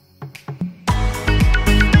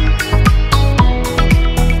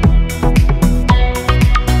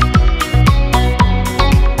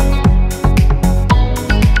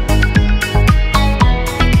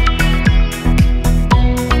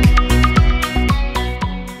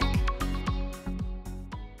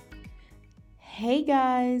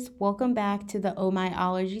guys, welcome back to the Oh My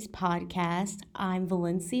Allergies podcast. I'm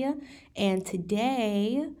Valencia, and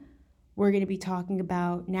today we're going to be talking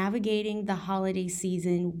about navigating the holiday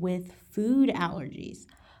season with food allergies.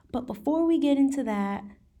 But before we get into that,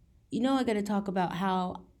 I got to talk about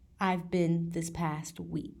how I've been this past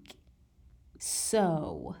week.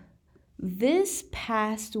 So, this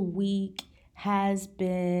past week has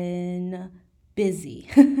been busy.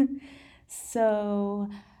 so,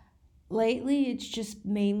 Lately, it's just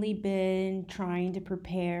mainly been trying to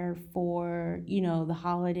prepare for, the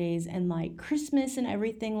holidays and like Christmas and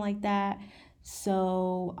everything like that.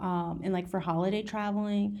 And like for holiday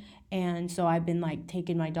traveling. And so I've been like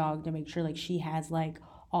taking my dog to make sure like she has like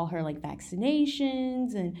all her like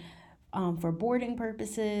vaccinations and for boarding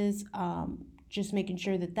purposes, just making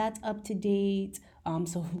sure that that's up to date.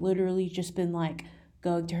 So literally just been like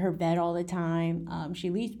going to her vet all the time.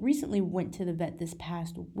 Recently went to the vet this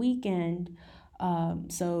past weekend.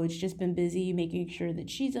 So it's just been busy making sure that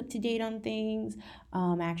she's up to date on things.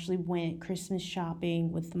 Actually went Christmas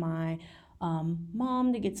shopping with my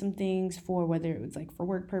mom to get some things for whether it was like for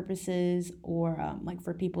work purposes or like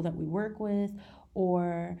for people that we work with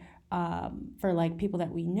or for like people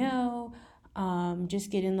that we know.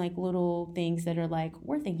 Just getting like little things that are like,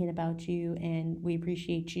 we're thinking about you and we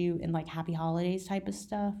appreciate you and like happy holidays type of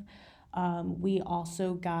stuff. We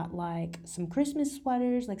also got like some Christmas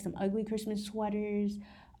sweaters, like some ugly Christmas sweaters,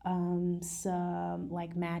 some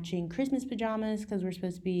like matching Christmas pajamas because we're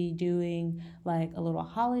supposed to be doing like a little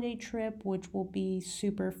holiday trip, which will be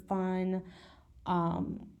super fun.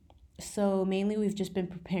 Um, so mainly we've just been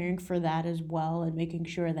preparing for that as well and making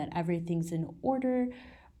sure that everything's in order.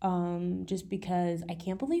 Just because I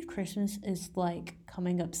can't believe Christmas is like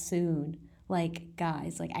coming up soon. Like,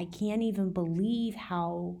 guys, like I can't even believe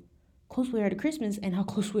how close we are to Christmas and how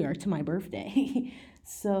close we are to my birthday.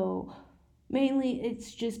 So mainly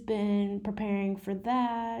it's just been preparing for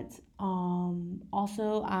that.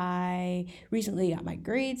 Also, I recently got my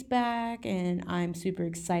grades back and I'm super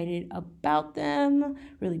excited about them.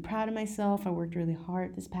 Really proud of myself. I worked really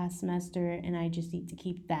hard this past semester and I just need to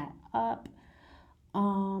keep that up.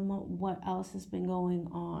 What else has been going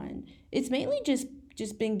on? It's mainly just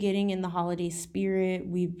been getting in the holiday spirit.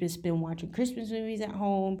 We've just been watching Christmas movies at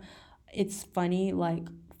home. It's funny, like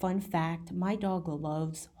fun fact, my dog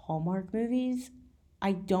loves Hallmark movies.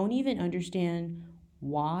 I don't even understand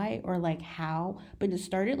why or like how, but it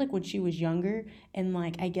started like when she was younger and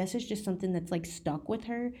like I guess it's just something that's like stuck with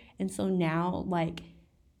her. And so now like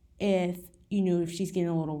if if she's getting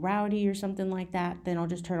a little rowdy or something like that, then I'll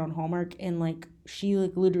just turn on Hallmark and like she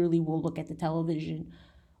like literally will look at the television.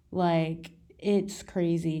 Like it's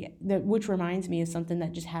crazy. That which reminds me of something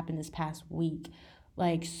that just happened this past week.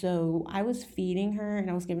 Like so I was feeding her and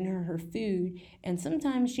I was giving her her food and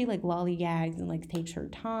sometimes she like lollygags and like takes her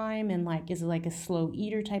time and like is like a slow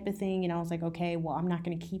eater type of thing and I was like, "Okay, well, I'm not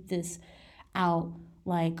going to keep this out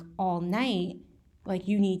like all night. Like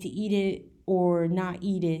you need to eat it or not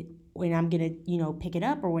eat it when I'm gonna, pick it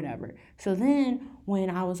up or whatever." So then when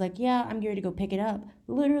I was like, yeah, I'm going to go pick it up,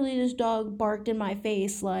 literally this dog barked in my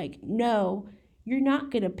face like, no, you're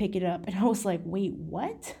not gonna pick it up. And I was like, wait,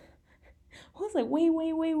 what? I was like, wait,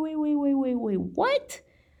 what?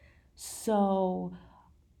 So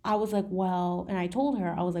I was like, well, and I told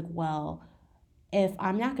her, I was like, well, if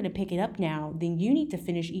I'm not going to pick it up now, then you need to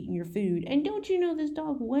finish eating your food. And don't you know this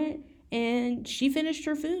dog went and she finished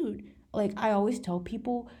her food? Like I always tell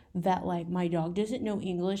people that like my dog doesn't know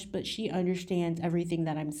English, but she understands everything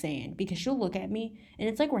that I'm saying because she'll look at me and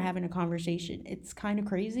it's like we're having a conversation. It's kind of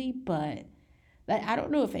crazy, but I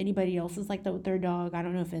don't know if anybody else is like that with their dog. I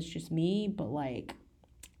don't know if it's just me, but like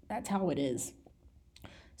that's how it is.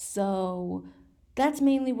 So that's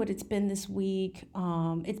mainly what it's been this week.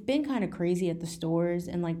 It's been kind of crazy at the stores,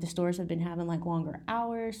 and like the stores have been having like longer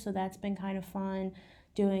hours, so that's been kind of fun.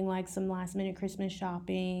 Doing like some last minute Christmas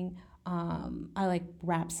shopping. I like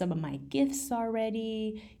wrapped some of my gifts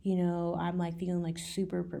already. I'm like feeling like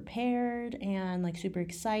super prepared and like super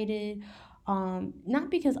excited. Not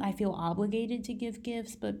because I feel obligated to give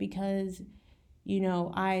gifts, but because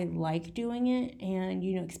I like doing it. And,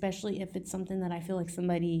 especially if it's something that I feel like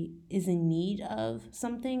somebody is in need of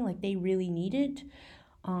something, like they really need it,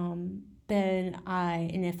 and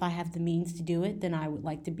if I have the means to do it, then I would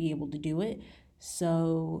like to be able to do it.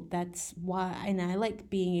 So that's why, and I like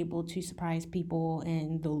being able to surprise people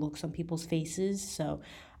and the looks on people's faces. So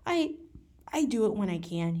I, I do it when I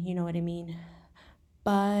can, you know what I mean?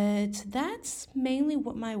 But that's mainly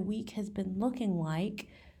what my week has been looking like.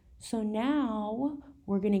 So now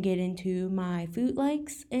we're going to get into my food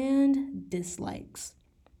likes and dislikes.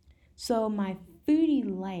 So my foodie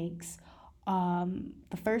likes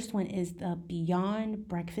The first one is the Beyond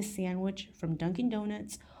Breakfast Sandwich from Dunkin'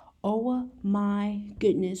 Donuts. Oh my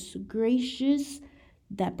goodness gracious,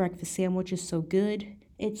 that breakfast sandwich is so good.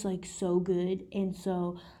 It's like so good. And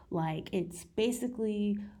so, like, it's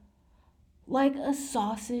basically like a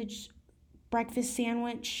sausage breakfast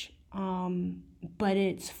sandwich, but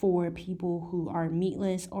it's for people who are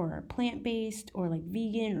meatless or are plant-based or like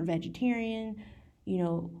vegan or vegetarian,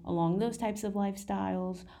 along those types of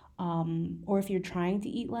lifestyles. Or if you're trying to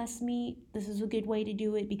eat less meat, this is a good way to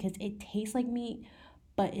do it because it tastes like meat,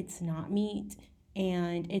 but it's not meat.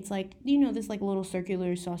 And it's like, this like little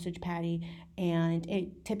circular sausage patty, and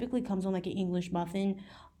it typically comes on like an English muffin.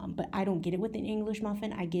 But I don't get it with an English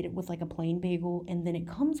muffin. I get it with like a plain bagel, and then it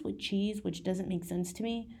comes with cheese, which doesn't make sense to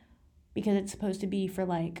me because it's supposed to be for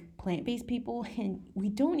like plant-based people, and we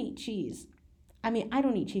don't eat cheese. I mean, I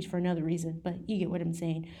don't eat cheese for another reason, but you get what I'm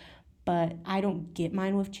saying. But I don't get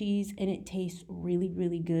mine with cheese, and it tastes really,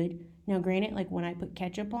 really good. Now, granted, like when I put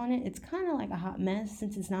ketchup on it, it's kind of like a hot mess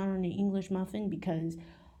since it's not on an English muffin because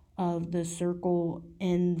of the circle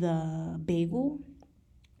in the bagel.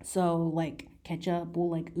 So, like, ketchup will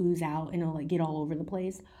like ooze out and it'll like get all over the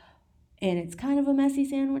place. And it's kind of a messy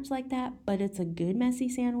sandwich like that, but it's a good messy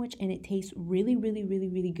sandwich and it tastes really, really, really,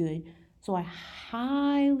 really good. So I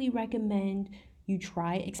highly recommend you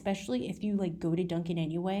try it, especially if you like go to Dunkin'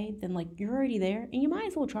 anyway, then like you're already there and you might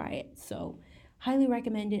as well try it. So highly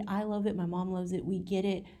recommend it. I love it. My mom loves it. We get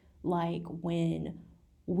it like when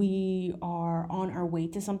we are on our way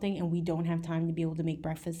to something and we don't have time to be able to make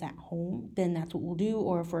breakfast at home, then that's what we'll do.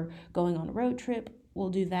 Or if we're going on a road trip, we'll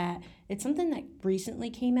do that. It's something that recently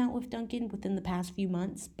came out with Dunkin' within the past few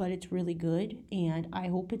months, but it's really good and I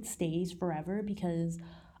hope it stays forever because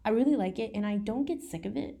I really like it and I don't get sick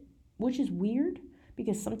of it, which is weird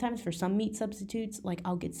because sometimes for some meat substitutes, like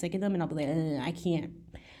I'll get sick of them and I'll be like, I can't,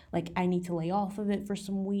 like I need to lay off of it for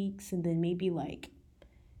some weeks and then maybe like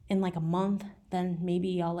in like a month, then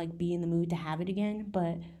maybe I'll like be in the mood to have it again.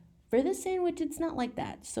 But for this sandwich, it's not like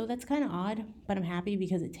that. So that's kind of odd, but I'm happy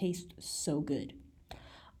because it tastes so good.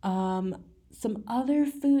 Some other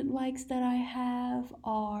food likes that I have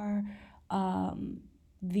are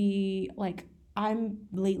the like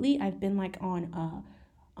I've been like on a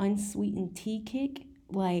unsweetened tea kick.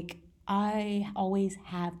 Like I always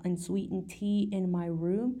have unsweetened tea in my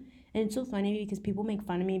room. And it's so funny because people make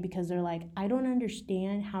fun of me because they're like, I don't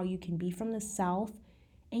understand how you can be from the South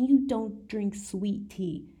and you don't drink sweet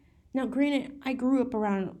tea. Now, granted, I grew up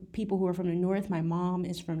around people who are from the North. My mom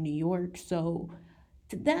is from New York, so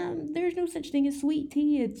to them, there's no such thing as sweet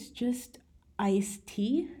tea. It's just iced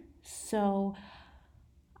tea. So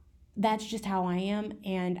that's just how I am.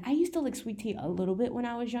 And I used to like sweet tea a little bit when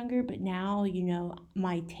I was younger, but now,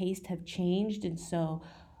 my taste have changed. And so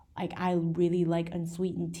like I really like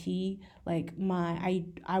unsweetened tea. Like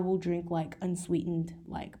I will drink like unsweetened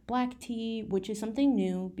like black tea, which is something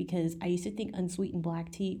new because I used to think unsweetened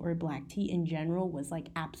black tea or black tea in general was like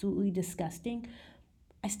absolutely disgusting.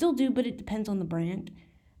 I still do, but it depends on the brand.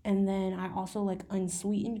 And then I also like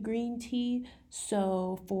unsweetened green tea.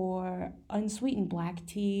 So for unsweetened black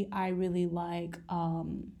tea, I really like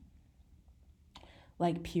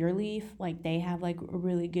Pure Leaf. Like they have like a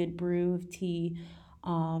really good brew of tea.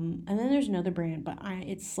 And then there's another brand, but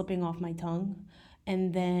it's slipping off my tongue.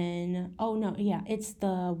 And then, oh no, yeah, it's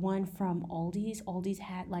the one from Aldi's. Aldi's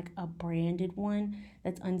had like a branded one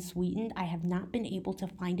that's unsweetened. I have not been able to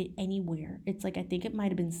find it anywhere. It's like, I think it might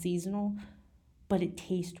have been seasonal, but it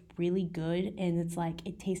tastes really good. And it's like,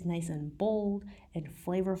 it tastes nice and bold and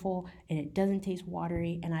flavorful, and it doesn't taste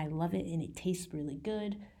watery. And I love it, and it tastes really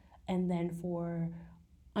good. And then for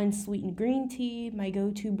unsweetened green tea, my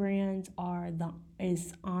go-to brands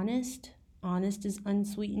is Honest. Honest is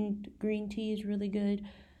unsweetened green tea is really good.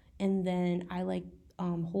 And then I like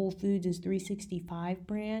Whole Foods is 365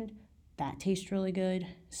 brand. That tastes really good.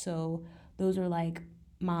 So those are like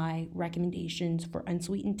my recommendations for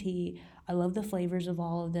unsweetened tea. I love the flavors of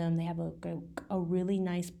all of them. They have a really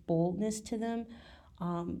nice boldness to them.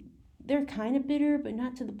 Um, they're kind of bitter, but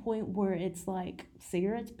not to the point where it's like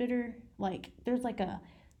cigarettes bitter. Like there's like a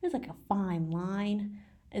fine line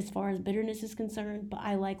as far as bitterness is concerned, but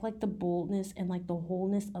I like the boldness and like the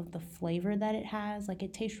wholeness of the flavor that it has. Like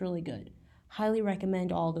it tastes really good. Highly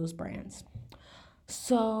recommend all those brands.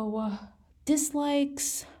 So,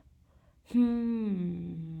 dislikes.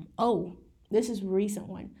 Oh, this is a recent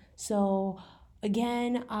one. So,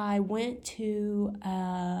 again, I went to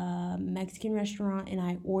a Mexican restaurant and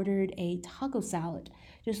I ordered a taco salad.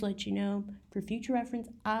 Just to let you know, for future reference,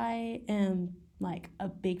 I am like a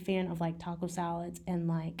big fan of like taco salads and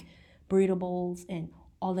like burrito bowls and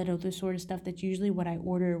all that other sort of stuff. That's usually what I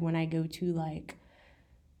order when I go to like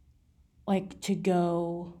to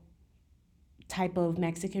go type of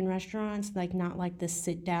Mexican restaurants, like not like the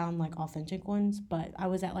sit down, like authentic ones, but I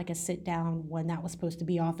was at like a sit down one that was supposed to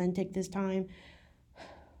be authentic this time.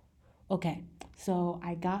 Okay, so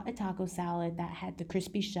I got a taco salad that had the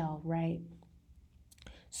crispy shell, right?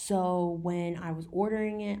 So when I was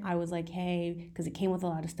ordering it, I was like, hey, because it came with a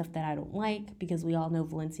lot of stuff that I don't like, because we all know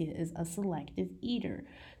Valencia is a selective eater.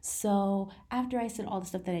 So after I said all the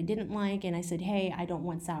stuff that I didn't like, and I said, hey, I don't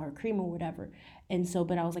want sour cream or whatever. And so,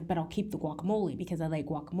 but I was like, but I'll keep the guacamole because I like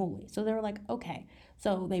guacamole. So they were like, okay.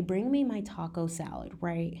 So they bring me my taco salad,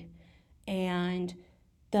 right? And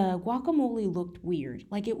the guacamole looked weird.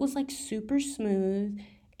 Like it was like super smooth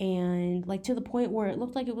and like to the point where it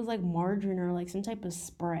looked like it was like margarine or like some type of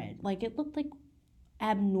spread. Like it looked like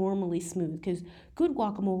abnormally smooth, because good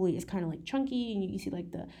guacamole is kind of like chunky and you can see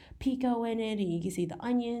like the pico in it and you can see the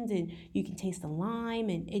onions and you can taste the lime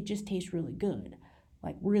and it just tastes really good.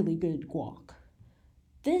 Like really good guac.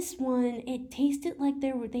 This one, it tasted like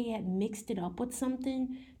they had mixed it up with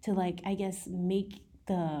something to like I guess make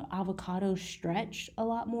the avocado stretch a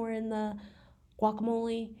lot more in the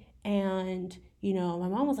guacamole. And my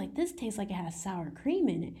mom was like, this tastes like it has sour cream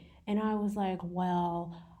in it. And I was like,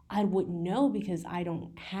 well, I wouldn't know because I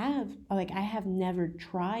have never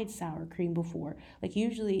tried sour cream before. Like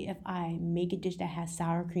usually if I make a dish that has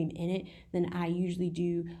sour cream in it, then I usually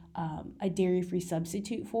do a dairy-free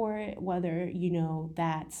substitute for it, whether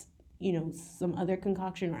that's some other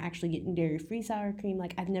concoction or actually getting dairy-free sour cream.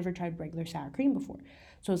 Like I've never tried regular sour cream before.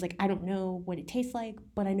 So I was like, I don't know what it tastes like,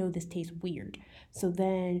 but I know this tastes weird. So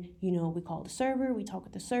then, we call the server, we talk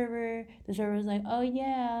with the server. The server was like, oh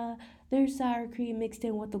yeah, there's sour cream mixed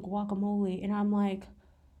in with the guacamole. And I'm like,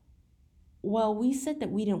 well, we said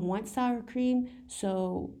that we didn't want sour cream,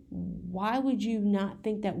 so why would you not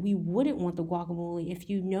think that we wouldn't want the guacamole if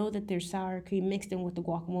you know that there's sour cream mixed in with the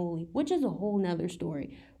guacamole, which is a whole nother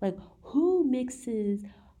story. Like, who mixes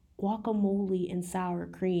guacamole and sour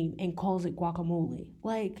cream and calls it guacamole?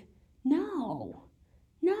 Like, no,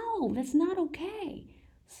 no, that's not okay.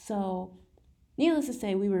 So, needless to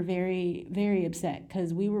say, we were very, very upset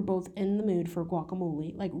because we were both in the mood for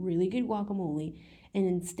guacamole, like really good guacamole, and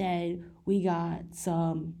instead we got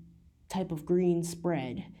some type of green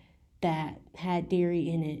spread that had dairy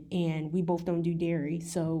in it, and we both don't do dairy,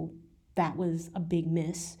 so that was a big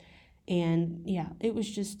miss. And yeah, it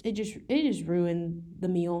just ruined the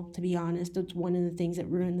meal, to be honest. It's one of the things that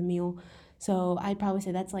ruined the meal. So I'd probably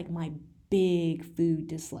say that's like my big foodie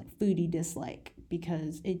dislike,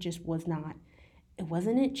 because it just was not, it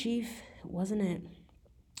wasn't it, Chief. It wasn't it.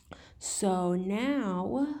 So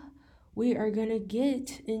now we are going to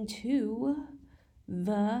get into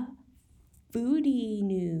the foodie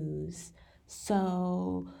news.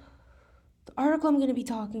 So the article I'm going to be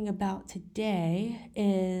talking about today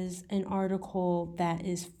is an article that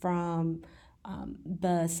is from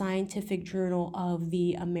the Scientific Journal of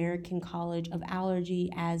the American College of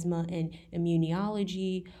Allergy, Asthma, and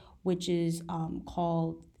Immunology, which is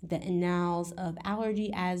called the Annals of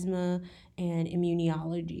Allergy, Asthma, and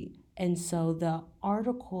Immunology. And so the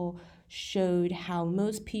article showed how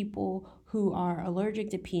most people who are allergic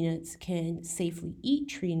to peanuts can safely eat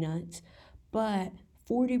tree nuts, but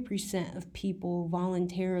 40% of people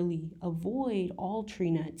voluntarily avoid all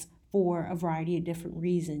tree nuts for a variety of different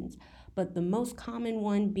reasons. But the most common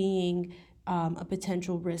one being a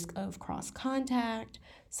potential risk of cross contact.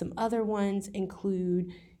 Some other ones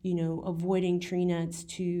include, avoiding tree nuts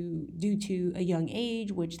due to a young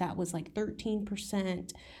age, which that was like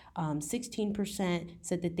 13%. 16%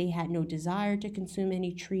 said that they had no desire to consume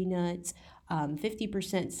any tree nuts.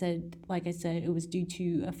 50% said, like I said, it was due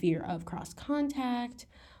to a fear of cross contact.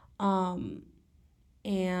 And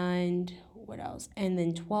what else? And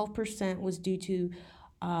then 12% was due to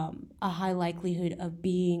a high likelihood of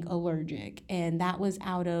being allergic. And that was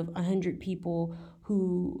out of 100 people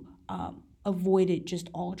who avoided just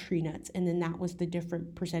all tree nuts. And then that was the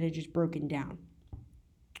different percentages broken down.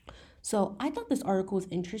 So I thought this article was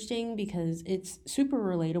interesting because it's super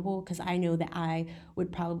relatable, because I know that I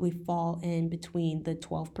would probably fall in between the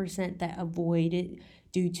 12% that avoid it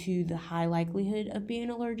due to the high likelihood of being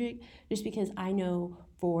allergic, just because I know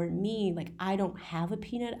for me, like I don't have a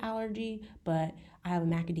peanut allergy, but I have a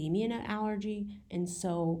macadamia nut allergy. And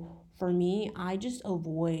so for me, I just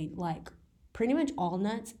avoid like pretty much all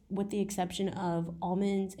nuts with the exception of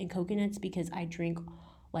almonds and coconuts, because I drink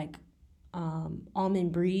like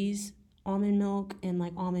almond breeze, almond milk, and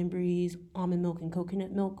like almond breeze, almond milk, and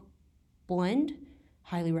coconut milk blend.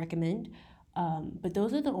 Highly recommend. But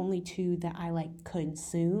those are the only two that I like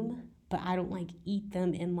consume. but I don't like eat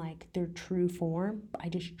them in like their true form. I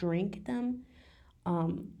just drink them.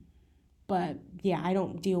 Um, but yeah, I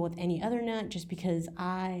don't deal with any other nut just because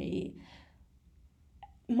my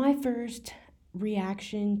first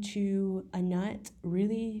reaction to a nut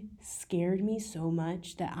really scared me so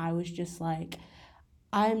much that I was just like,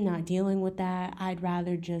 I'm not dealing with that. I'd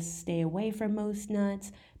rather just stay away from most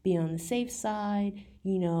nuts, be on the safe side,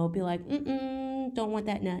 be like, don't want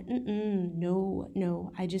that nut. No,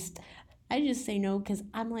 no. I just say no because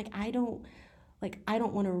I'm like I don't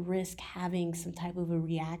want to risk having some type of a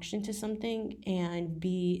reaction to something and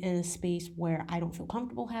be in a space where I don't feel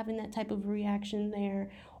comfortable having that type of reaction there,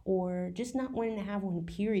 or just not wanting to have one,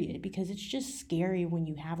 period, because it's just scary when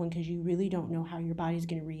you have one because you really don't know how your body's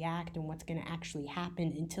going to react and what's going to actually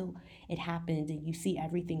happen until it happens and you see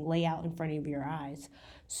everything lay out in front of your eyes.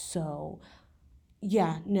 So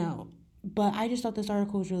yeah, no, but I just thought this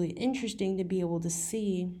article was really interesting to be able to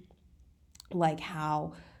see like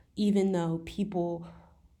how even though people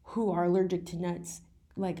who are allergic to nuts,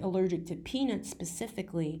 like allergic to peanuts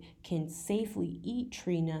specifically, can safely eat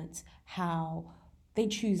tree nuts, how they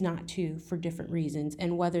choose not to for different reasons,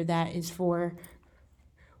 and whether that is for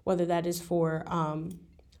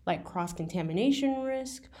like cross contamination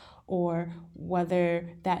risk, or whether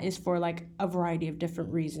that is for like a variety of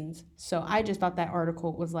different reasons. So I just thought that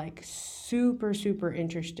article was like super super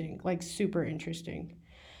interesting, like super interesting.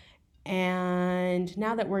 And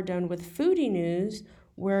now that we're done with foodie news,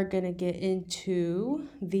 we're going to get into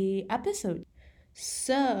the episode.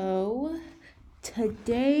 So,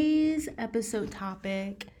 today's episode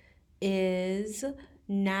topic is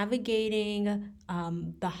navigating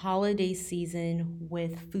the holiday season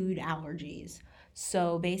with food allergies.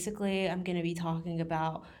 So basically, I'm gonna be talking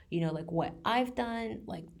about, like what I've done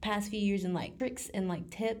like past few years, and like tricks and like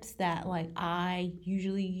tips that like I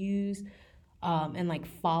usually use and like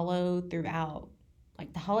follow throughout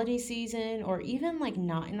like the holiday season, or even like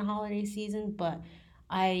not in the holiday season, but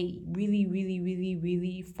I really, really, really,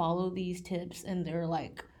 really follow these tips, and they're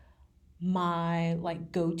like my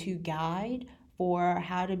like go-to guide for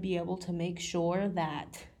how to be able to make sure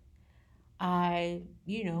that I,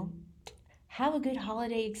 have a good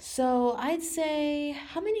holiday. So I'd say,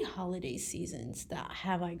 how many holiday seasons that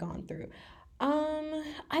have I gone through?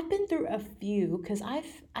 I've been through a few because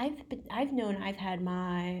I've known I've had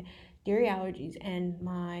my dairy allergies and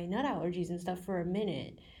my nut allergies and stuff for a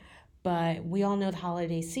minute. But we all know the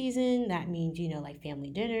holiday season. That means, like family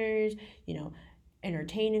dinners, you know,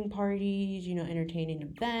 entertaining parties, entertaining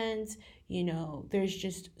events. There's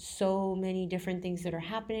just so many different things that are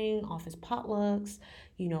happening, office potlucks,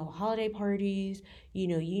 holiday parties, you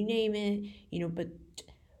name it, but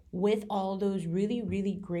with all those really,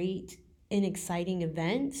 really great and exciting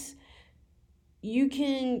events, you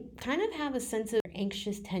can kind of have a sense of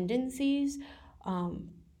anxious tendencies um,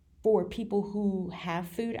 for people who have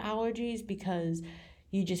food allergies, because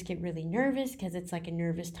you just get really nervous because it's like a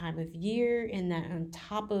nervous time of year. And that on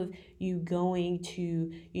top of you going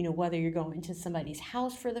to, whether you're going to somebody's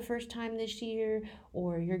house for the first time this year,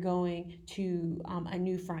 or you're going to a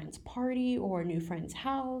new friend's party or a new friend's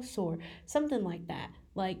house or something like that,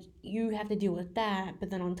 like you have to deal with that. But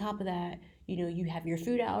then on top of that, you have your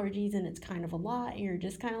food allergies, and it's kind of a lot, and you're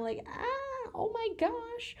just kind of like, oh my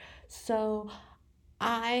gosh. So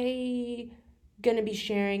I gonna be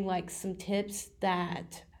sharing like some tips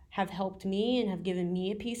that have helped me and have given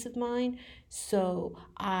me a peace of mind. So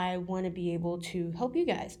I want to be able to help you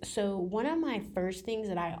guys. So one of my first things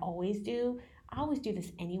that I always do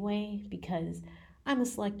this anyway because I'm a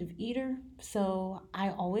selective eater. So I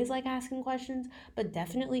always like asking questions, but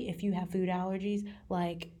definitely if you have food allergies,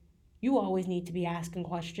 like you always need to be asking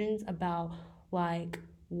questions about like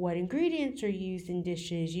what ingredients are used in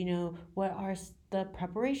dishes, what are the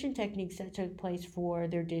preparation techniques that took place for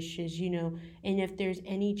their dishes, and if there's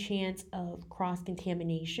any chance of cross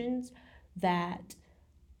contaminations that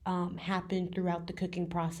happen throughout the cooking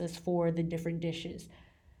process for the different dishes.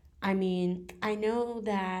 I mean, I know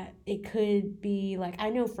that it could be like, I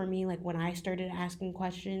know for me, like when I started asking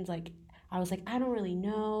questions, like I was like, I don't really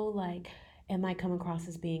know, like, am I come across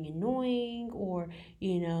as being annoying, or,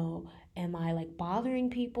 am I like bothering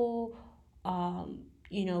people?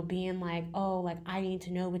 Being like, oh, like I need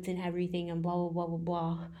to know what's in everything and blah, blah, blah, blah,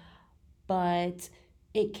 blah. But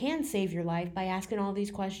it can save your life by asking all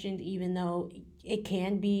these questions, even though it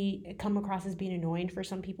can be come across as being annoying for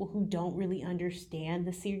some people who don't really understand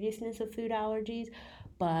the seriousness of food allergies.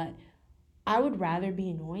 But I would rather be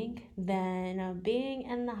annoying than being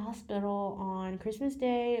in the hospital on Christmas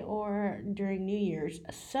Day or during New Year's.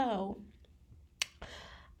 So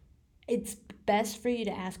it's best for you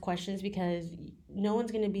to ask questions because no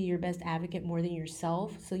one's going to be your best advocate more than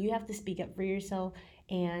yourself. So you have to speak up for yourself,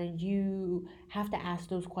 and you have to ask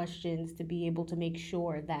those questions to be able to make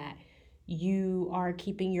sure that you are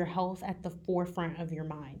keeping your health at the forefront of your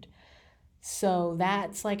mind. So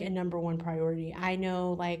that's like a number one priority. I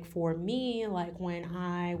know, like for me, like when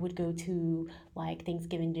I would go to like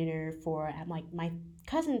Thanksgiving dinner for at like my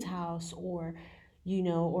cousin's house, or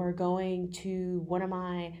or going to one of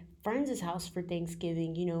my friends' house for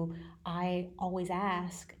Thanksgiving, I always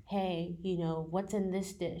ask, hey, what's in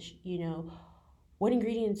this dish? What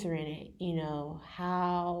ingredients are in it?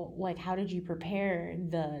 How did you prepare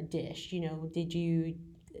the dish? Did you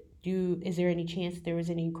is there any chance that there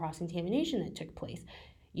was any cross contamination that took place?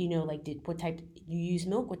 Like, did what type you use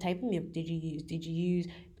milk? What type of milk did you use? Did you use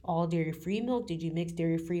all dairy free milk? Did you mix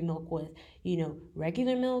dairy free milk with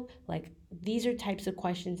regular milk? Like, these are types of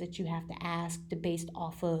questions that you have to ask based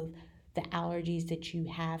off of the allergies that you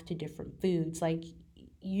have to different foods. Like,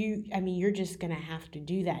 you're just gonna have to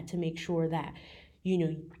do that to make sure that you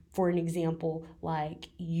know for an example, like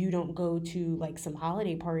you don't go to like some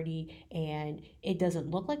holiday party and it doesn't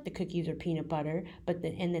look like the cookies are peanut butter,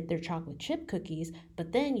 and that they're chocolate chip cookies,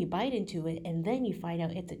 but then you bite into it and then you find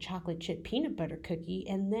out it's a chocolate chip peanut butter cookie,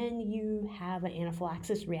 and then you have an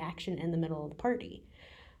anaphylaxis reaction in the middle of the party.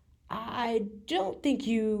 I don't think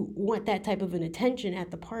you want that type of an attention at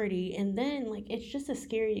the party. And then, like, it's just a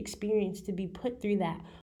scary experience to be put through that.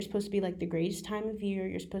 You're supposed to be like the greatest time of year.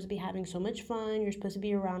 You're supposed to be having so much fun. You're supposed to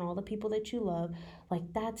be around all the people that you love.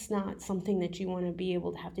 Like, that's not something that you want to be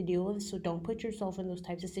able to have to deal with. So, don't put yourself in those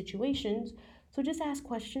types of situations. So, just ask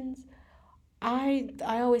questions. I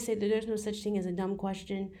always say that there's no such thing as a dumb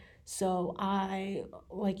question. So I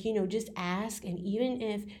like, just ask. And even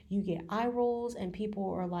if you get eye rolls and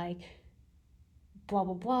people are like, blah,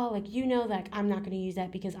 blah, blah, like, that I'm not going to use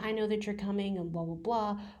that because I know that you're coming and blah, blah,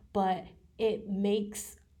 blah. But it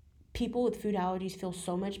makes people with food allergies feel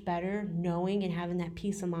so much better knowing and having that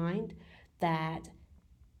peace of mind that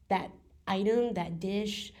that item, that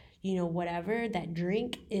dish, whatever, that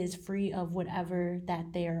drink is free of whatever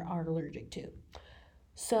that they are allergic to.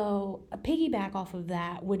 So, a piggyback off of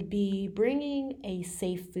that would be bringing a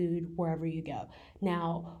safe food wherever you go.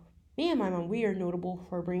 Now, me and my mom, we are notable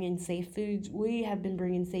for bringing safe foods. We have been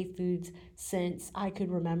bringing safe foods since I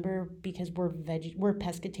could remember because we're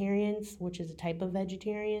pescatarians, which is a type of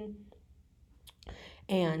vegetarian.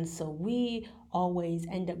 And so we always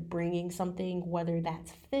end up bringing something, whether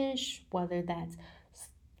that's fish, whether that's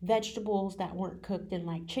vegetables that weren't cooked in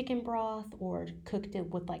like chicken broth or cooked it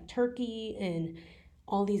with like turkey and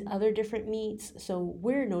all these other different meats. So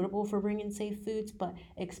we're notable for bringing safe foods, but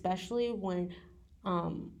especially when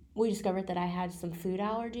we discovered that I had some food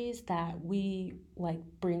allergies, that we like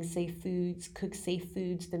bring safe foods, cook safe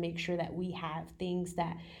foods to make sure that we have things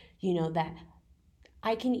that, that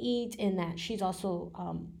I can eat, and that she's also,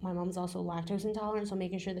 my mom's also lactose intolerant, so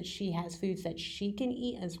making sure that she has foods that she can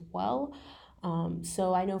eat as well.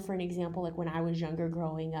 So I know, for an example, like when I was younger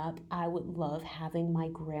growing up, I would love having my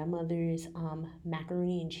grandmother's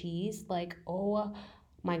macaroni and cheese. Like, oh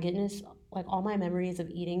my goodness, like all my memories of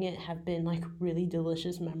eating it have been like really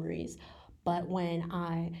delicious memories. But when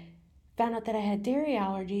I found out that I had dairy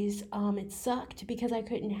allergies, it sucked because I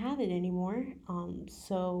couldn't have it anymore.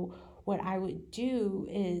 So what I would do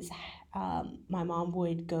is my mom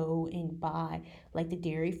would go and buy like the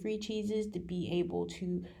dairy free cheeses to be able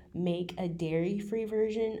to make a dairy free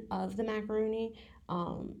version of the macaroni.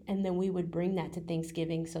 And then we would bring that to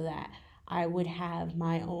Thanksgiving so that I would have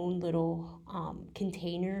my own little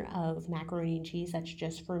container of macaroni and cheese that's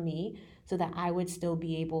just for me, so that I would still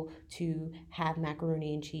be able to have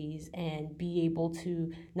macaroni and cheese and be able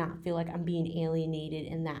to not feel like I'm being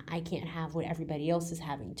alienated and that I can't have what everybody else is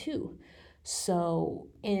having too. So,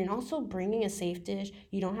 and also bringing a safe dish,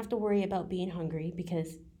 you don't have to worry about being hungry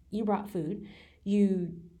because you brought food.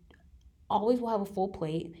 You always will have a full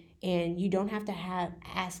plate, and you don't have to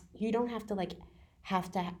ask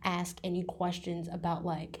any questions about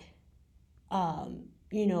like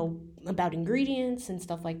about ingredients and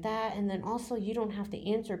stuff like that. And then also, you don't have to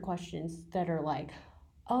answer questions that are like,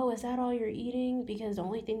 oh, is that all you're eating? Because the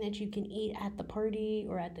only thing that you can eat at the party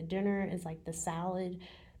or at the dinner is like the salad,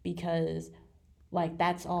 because like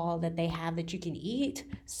that's all that they have that you can eat.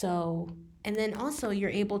 So, and then also you're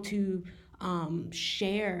able to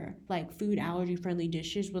share like food allergy friendly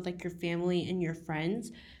dishes with like your family and your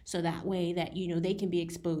friends, so that way that they can be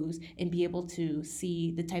exposed and be able to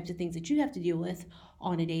see the types of things that you have to deal with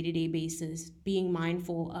on a day-to-day basis, being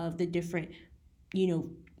mindful of the different you know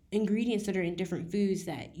ingredients that are in different foods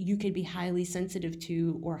that you could be highly sensitive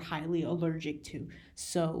to or highly allergic to.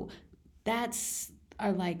 So that's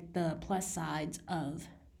are like the plus sides of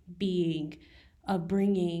being of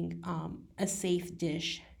bringing a safe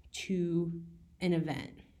dish to an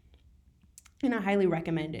event. And I highly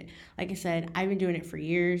recommend it. Like I said, I've been doing it for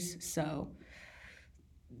years, so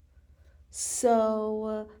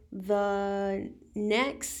the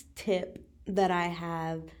next tip that I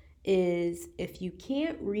have is, if you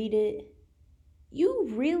can't read it, you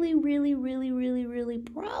really, really, really, really, really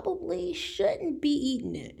probably shouldn't be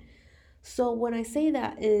eating it. So when I say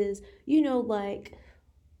that is, like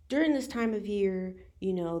during this time of year,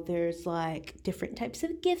 there's like different types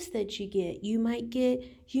of gifts that you get. You might get,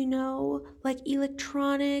 like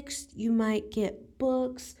electronics, you might get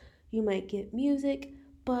books, you might get music,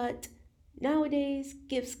 but nowadays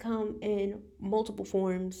gifts come in multiple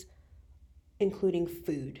forms, including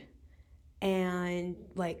food. And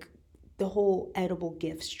like the whole edible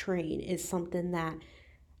gifts train is something that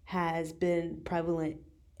has been prevalent,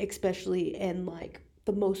 especially in like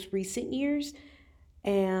the most recent years.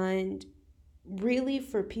 And really,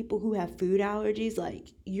 for people who have food allergies, like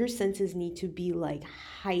your senses need to be like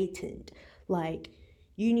heightened. Like,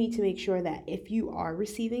 you need to make sure that if you are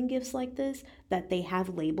receiving gifts like this, that they have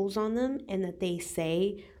labels on them and that they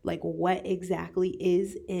say like what exactly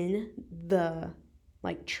is in the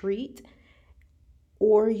like treat,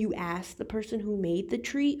 or you ask the person who made the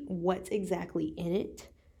treat what's exactly in it,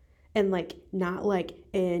 and like not like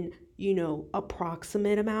an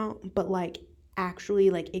approximate amount, but like actually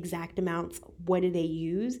like exact amounts. What do they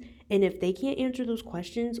use? And if they can't answer those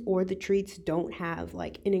questions, or the treats don't have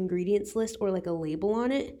like an ingredients list or like a label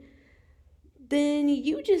on it, then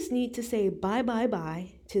you just need to say bye bye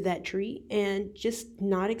bye to that treat and just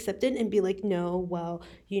not accept it and be like, no, well,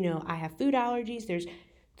 I have food allergies. There's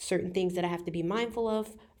certain things that I have to be mindful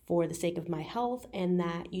of for the sake of my health, and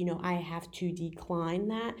that I have to decline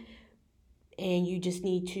that. And you just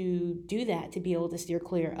need to do that to be able to steer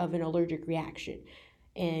clear of an allergic reaction,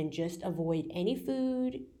 and just avoid any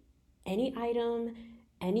food, any item,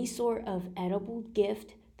 any sort of edible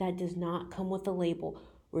gift that does not come with a label.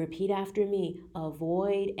 Repeat after me: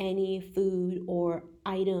 avoid any food or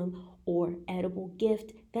item or edible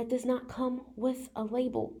gift that does not come with a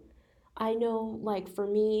label. I know, like, for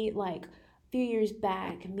me, like, a few years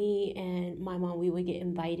back, me and my mom, we would get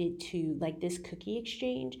invited to like this cookie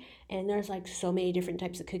exchange, and there's like so many different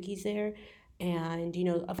types of cookies there. And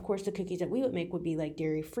of course, the cookies that we would make would be like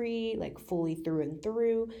dairy free, like fully through and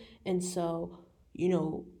through. And so, you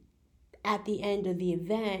know, at the end of the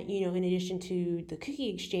event, in addition to the cookie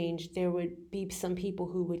exchange, there would be some people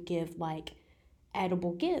who would give like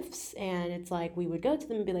edible gifts. And it's like we would go to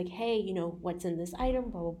them and be like, hey, what's in this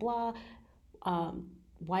item, blah blah blah.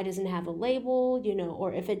 Why doesn't it have a label?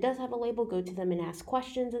 Or if it does have a label, go to them and ask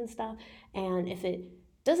questions and stuff. And if it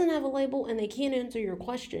doesn't have a label and they can't answer your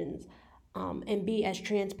questions, and be as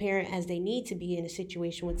transparent as they need to be in a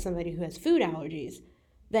situation with somebody who has food allergies,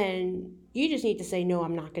 then you just need to say, no,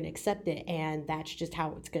 I'm not going to accept it, and that's just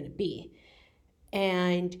how it's going to be.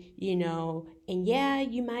 And and yeah,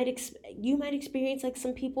 you might experience like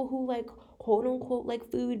some people who like quote unquote like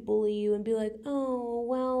food bully you and be like, oh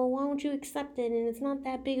well, why don't you accept it, and it's not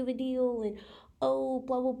that big of a deal, and oh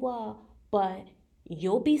blah blah blah. But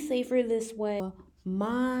you'll be safer this way.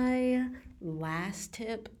 My last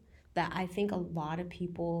tip that I think a lot of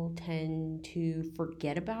people tend to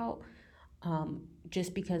forget about,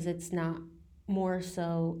 just because it's not more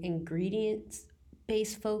so ingredients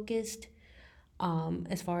based focused,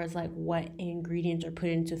 as far as like what ingredients are put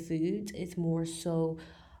into foods. It's more so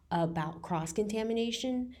about cross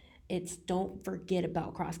contamination. It's Don't forget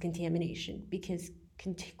about cross contamination, because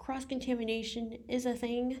cross contamination is a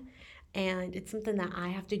thing, and it's something that I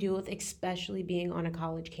have to deal with, especially being on a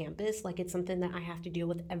college campus. Like, it's something that I have to deal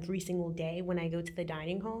with every single day when I go to the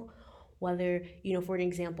dining hall. Whether, for an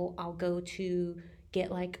example, I'll go to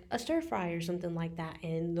get like a stir fry or something like that,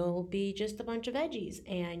 and there'll be just a bunch of veggies,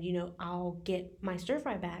 and I'll get my stir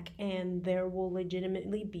fry back and there will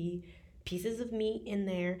legitimately be pieces of meat in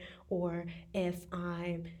there. Or if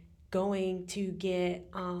I'm going to get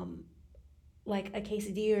like a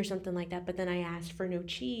quesadilla or something like that, but then I asked for no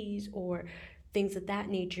cheese, or things of that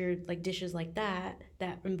nature, like dishes like that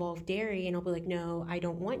that involve dairy, and I'll be like, no, I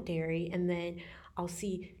don't want dairy. And then I'll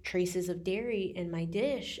see traces of dairy in my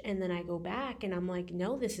dish, and then I go back and I'm like,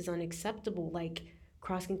 no, this is unacceptable. Like,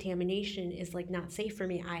 cross contamination is like not safe for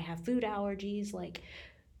me. I have food allergies. Like,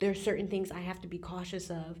 there's certain things I have to be cautious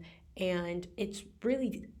of. And it's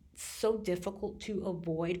really so difficult to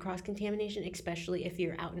avoid cross contamination, especially if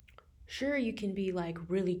you're out. Sure, you can be like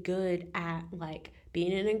really good at like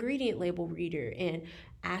being an ingredient label reader and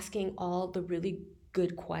asking all the really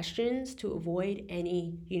good questions to avoid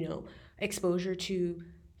any, exposure to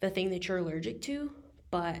the thing that you're allergic to.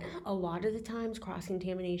 But a lot of the times, cross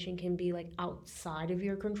contamination can be like outside of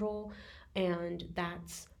your control. And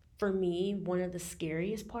that's, for me, one of the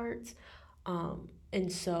scariest parts. And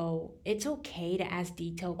so it's okay to ask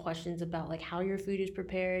detailed questions about like how your food is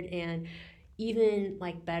prepared, and even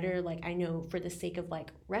like better, like I know for the sake of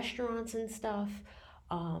like restaurants and stuff,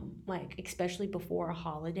 like especially before a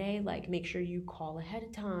holiday, like make sure you call ahead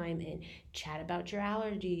of time and chat about your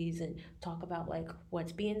allergies and talk about like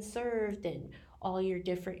what's being served and all your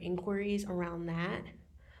different inquiries around that.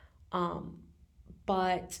 um,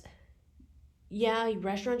 but yeah,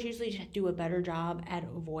 restaurants usually do a better job at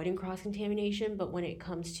avoiding cross contamination, but when it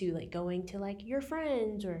comes to like going to like your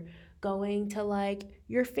friends or going to like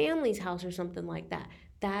your family's house or something like that,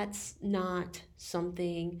 that's not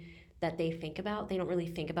something that they think about. They don't really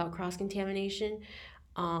think about cross contamination.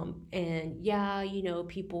 And yeah,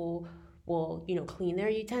 people will, clean their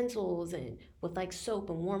utensils and with like soap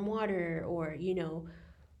and warm water, or,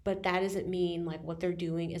 but that doesn't mean like what they're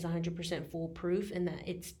doing is 100% foolproof and that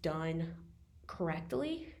it's done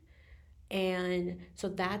correctly. And so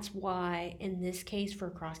that's why in this case for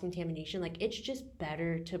cross contamination, like it's just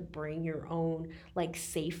better to bring your own like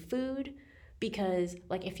safe food, because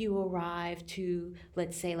like if you arrive to,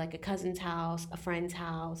 let's say, like a cousin's house, a friend's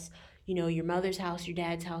house, your mother's house, your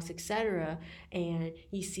dad's house, etc., and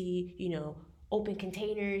you see, open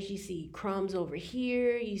containers, you see crumbs over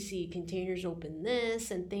here, you see containers open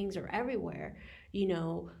this, and things are everywhere, you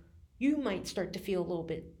know, you might start to feel a little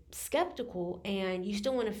bit skeptical, and you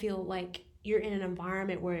still want to feel like you're in an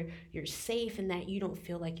environment where you're safe and that you don't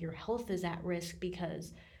feel like your health is at risk,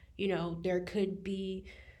 because there could be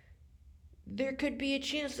a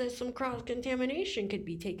chance that some cross contamination could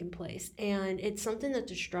be taking place, and it's something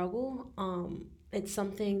that's a struggle. It's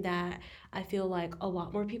something that I feel like a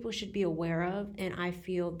lot more people should be aware of, and I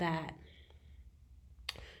feel that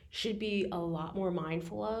should be a lot more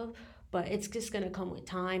mindful of. But it's just going to come with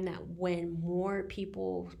time, that when more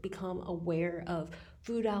people become aware of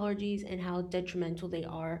food allergies and how detrimental they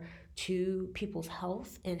are to people's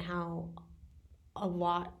health, and how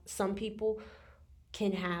some people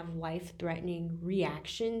can have life threatening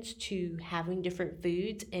reactions to having different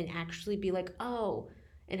foods, and actually be like, oh,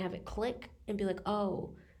 and have it click and be like,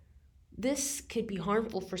 oh, this could be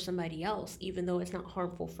harmful for somebody else, even though it's not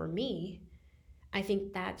harmful for me. I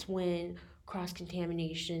think that's when cross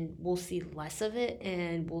contamination, we'll see less of it,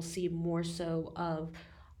 and we'll see more so of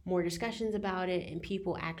more discussions about it, and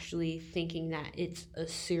people actually thinking that it's a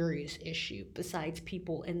serious issue besides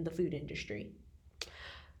people in the food industry.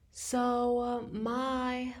 So,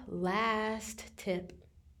 my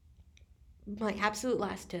absolute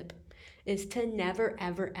last tip is to never,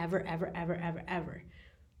 ever, ever, ever, ever, ever, ever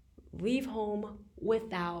leave home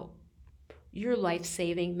without your life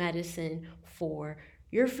saving medicine for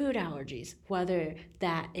your food allergies, whether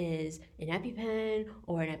that is an EpiPen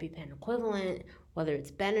or an EpiPen equivalent, whether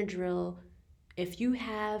it's Benadryl. If you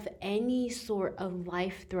have any sort of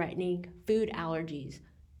life threatening food allergies,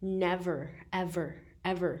 never, ever,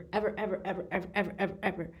 ever, ever, ever, ever, ever, ever, ever,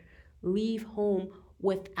 ever leave home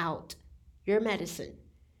without your medicine.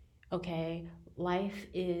 Okay? Life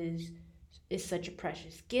is such a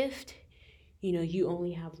precious gift. You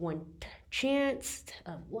only have one chance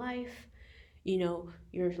of life.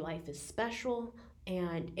 Your life is special,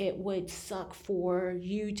 and it would suck for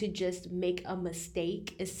you to just make a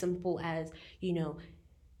mistake as simple as,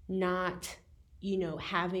 not,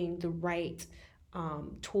 having the right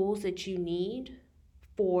tools that you need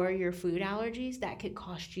for your food allergies. That could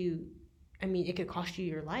cost you, it could cost you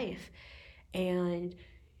your life. And,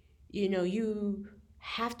 you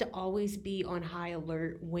have to always be on high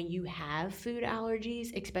alert when you have food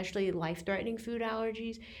allergies, especially life threatening food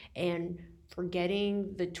allergies, and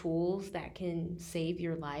forgetting the tools that can save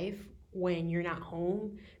your life when you're not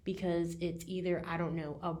home, because it's either, I don't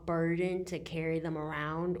know, a burden to carry them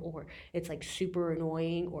around, or it's like super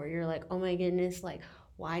annoying, or you're like, oh my goodness, like,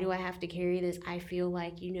 why do I have to carry this? I feel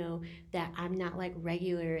like, that I'm not like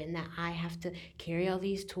regular, and that I have to carry all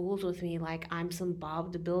these tools with me like I'm some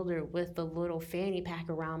Bob the Builder with a little fanny pack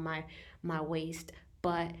around my waist.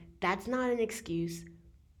 But that's not an excuse.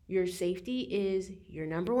 Your safety is your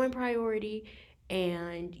number one priority,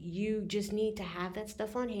 and you just need to have that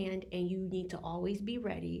stuff on hand, and you need to always be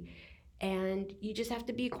ready, and you just have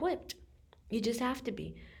to be equipped. You just have to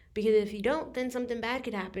be. Because if you don't, then something bad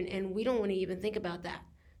could happen, and we don't want to even think about that.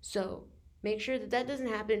 So make sure that that doesn't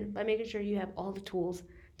happen by making sure you have all the tools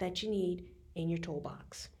that you need in your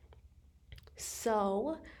toolbox.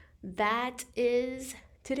 So that is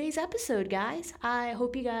today's episode, guys. I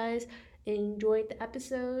hope you guys enjoyed the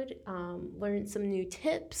episode, learned some new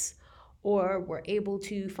tips, or were able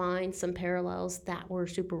to find some parallels that were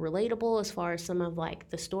super relatable as far as some of like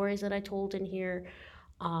the stories that I told in here.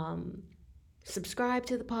 Subscribe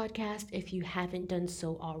to the podcast if you haven't done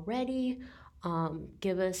so already.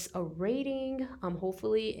 Give us a rating.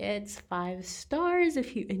 Hopefully it's 5 stars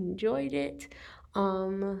if you enjoyed it.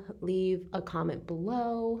 Leave a comment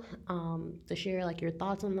below to share like your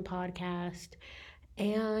thoughts on the podcast.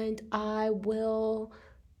 And I will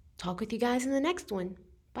talk with you guys in the next one.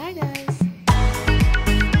 Bye, guys.